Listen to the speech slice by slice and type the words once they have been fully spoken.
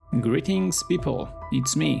Greetings, people.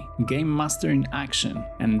 It's me, Game Master in Action,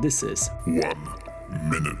 and this is 1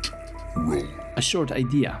 minute rule. a short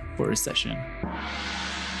idea for a session.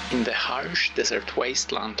 In the harsh desert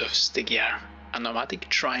wasteland of Stygia, a nomadic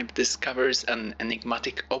tribe discovers an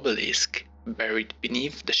enigmatic obelisk buried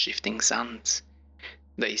beneath the shifting sands.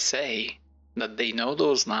 They say that they know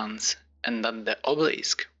those lands and that the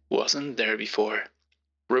obelisk wasn't there before.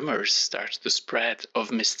 Rumors start to spread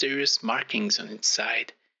of mysterious markings on its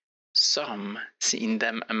side. Some see in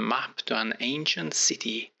them a map to an ancient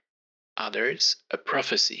city, others a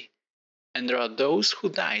prophecy. And there are those who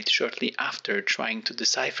died shortly after trying to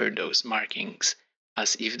decipher those markings,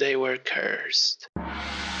 as if they were cursed.